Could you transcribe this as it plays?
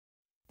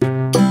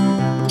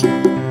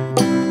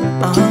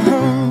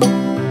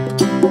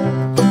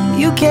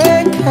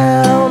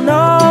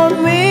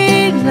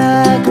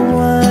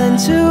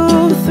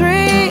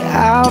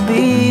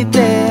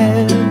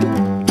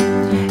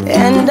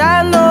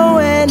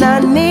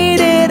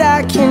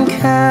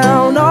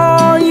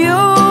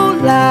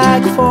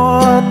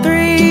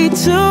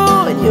to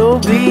and you'll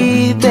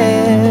be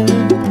there.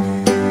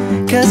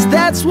 'Cause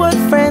that's what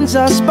friends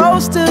are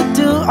supposed to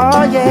do,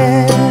 oh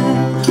yeah.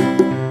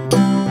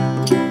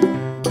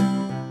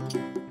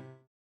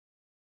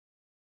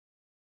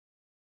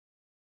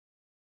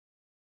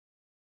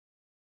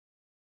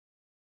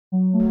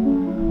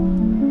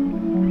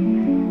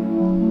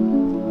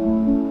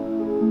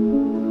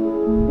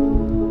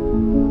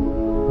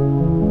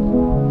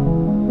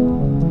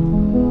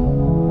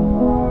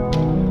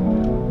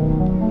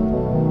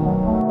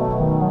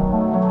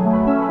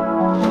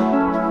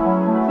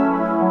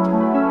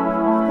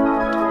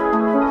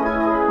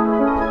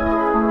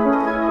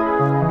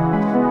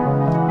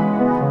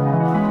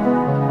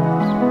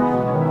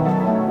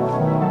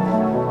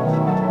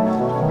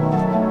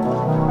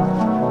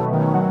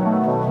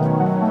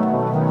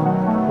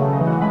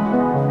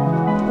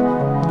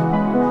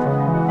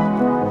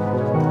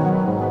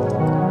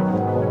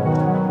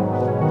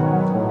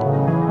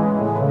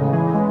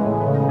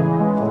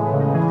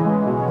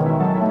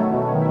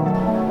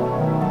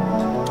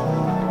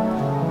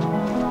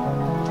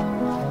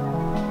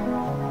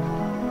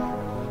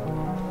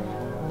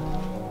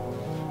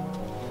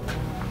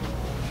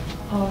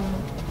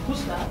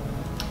 Who's that?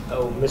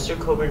 Oh, Mr.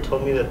 Coburn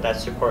told me that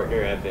that's your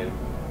partner, Evan.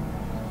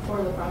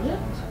 For the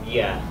project?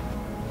 Yeah.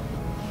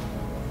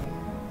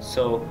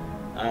 So,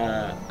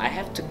 I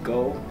have to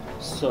go,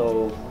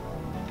 so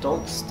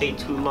don't stay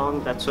too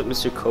long. That's what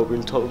Mr.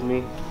 Coburn told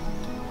me.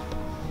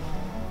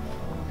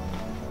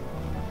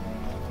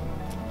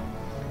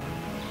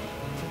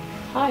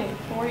 Hi,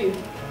 how are you?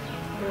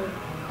 Good.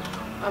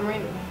 I'm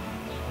Raymond.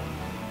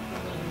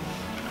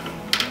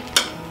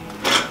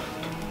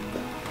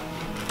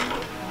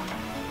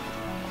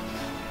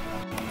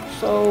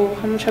 So,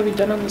 how much have you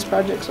done on this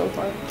project so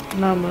far?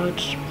 Not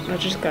much. I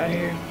just got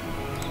here.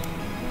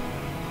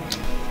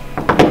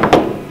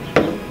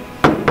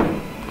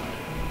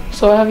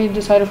 So, what have you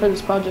decided for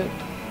this project?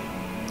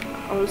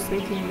 I was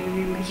thinking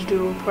maybe we should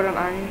do a report on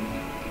iron.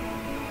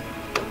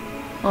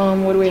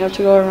 What do we have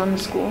to go around the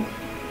school?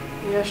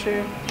 Yeah,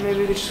 sure. Maybe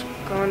we could just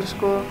go into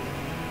school,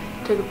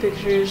 take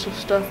pictures of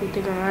stuff we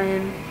think are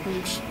iron,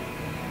 and just,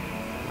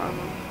 I don't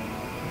know,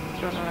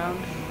 run around.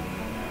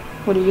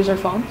 Would you use our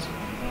phones?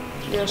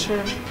 Yeah, sure.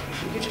 You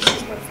could just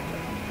use my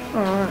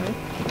phone. Alright.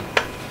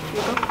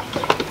 You go?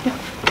 Yeah.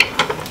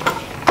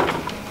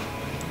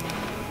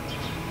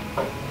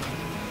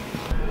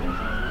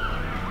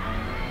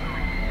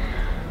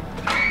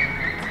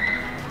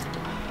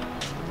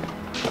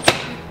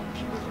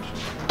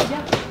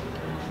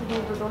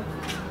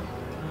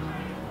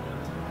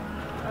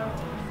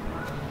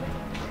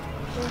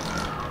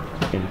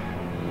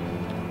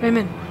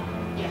 Raymond,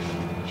 Yeah.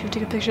 should we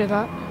take a picture of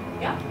that?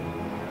 Yeah.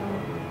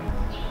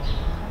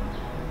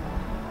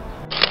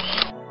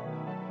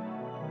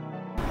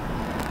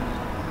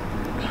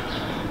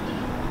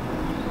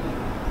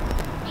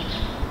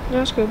 Yeah,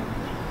 that's good.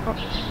 Oh.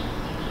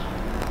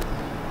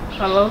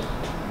 Hello?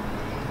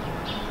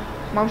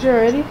 Mom's here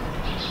already?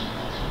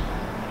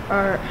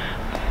 Alright.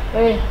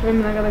 Hey,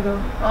 Raymond, I gotta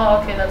go.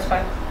 Oh, okay, that's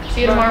fine.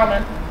 See you tomorrow,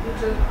 man. You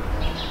too.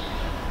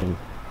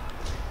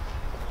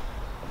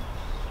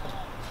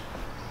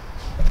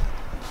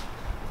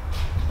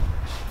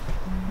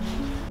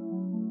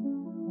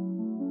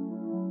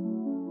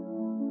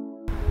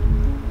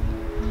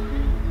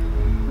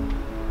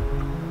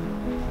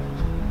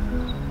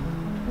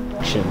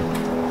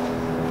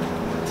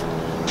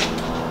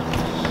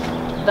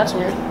 That's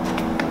weird.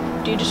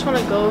 Do you just want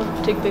to go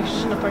take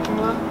pictures in the parking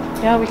lot?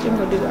 Yeah, we can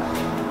go do that.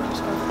 Let's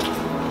go.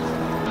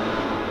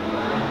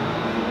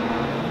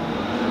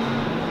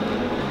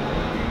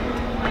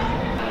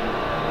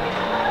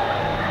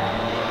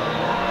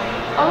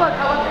 Oh, look,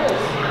 how about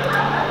this?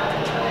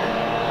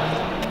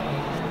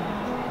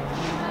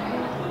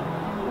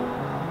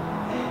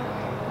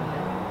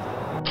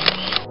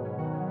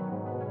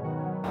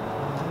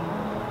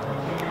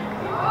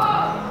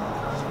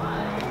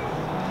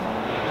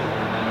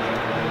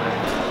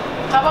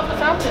 How about the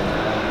fountain?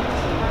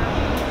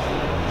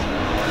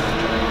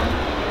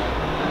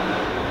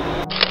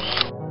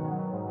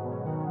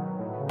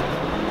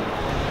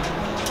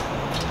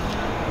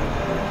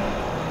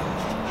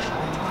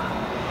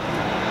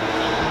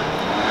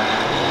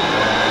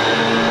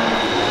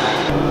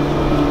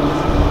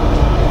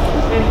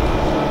 Hey,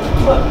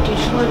 look, do you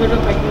just want to go to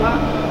the parking lot?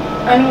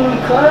 I mean, we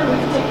could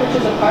take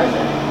pictures of cars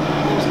there.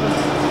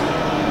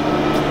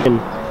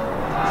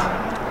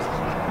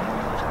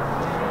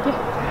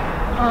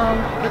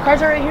 The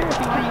cars are right here if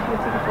you want, you can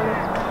take a photo.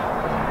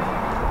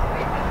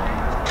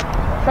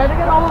 Try to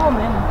get all of them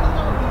in.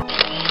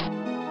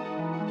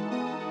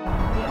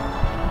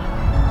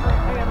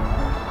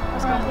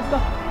 Let's go. Let's go.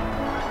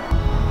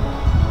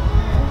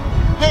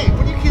 Hey,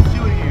 what are you kids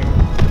doing here?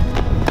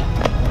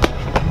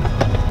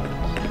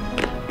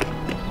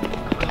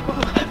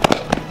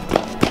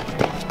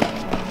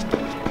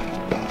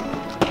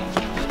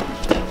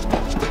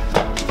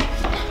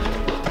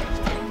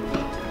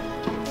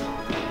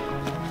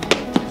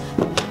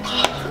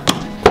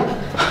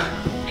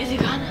 Is he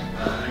gone?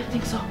 I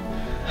think so.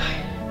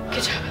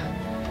 Good job.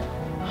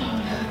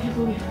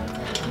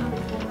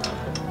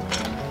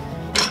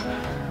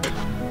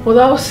 Well,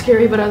 that was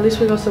scary, but at least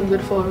we got some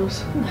good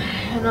photos.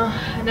 I know.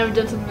 I never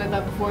done something like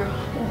that before.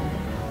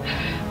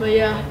 But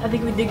yeah, I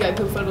think we did get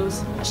good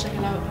photos. Let's check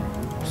it out.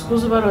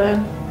 School's about to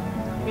end.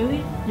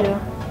 Really? Yeah.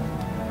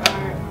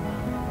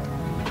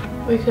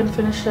 Alright. We can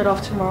finish that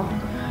off tomorrow.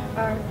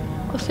 Alright.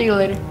 I'll see you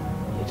later.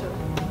 You too.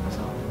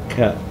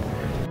 Cut.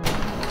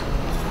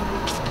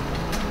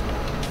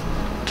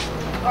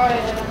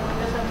 Alright, then. I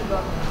guess I have to go.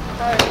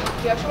 Alright.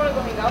 Do you actually want to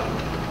go hang out?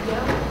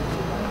 Yeah.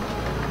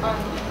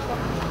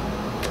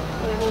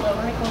 Wait, hold on.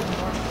 Let me close the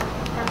door.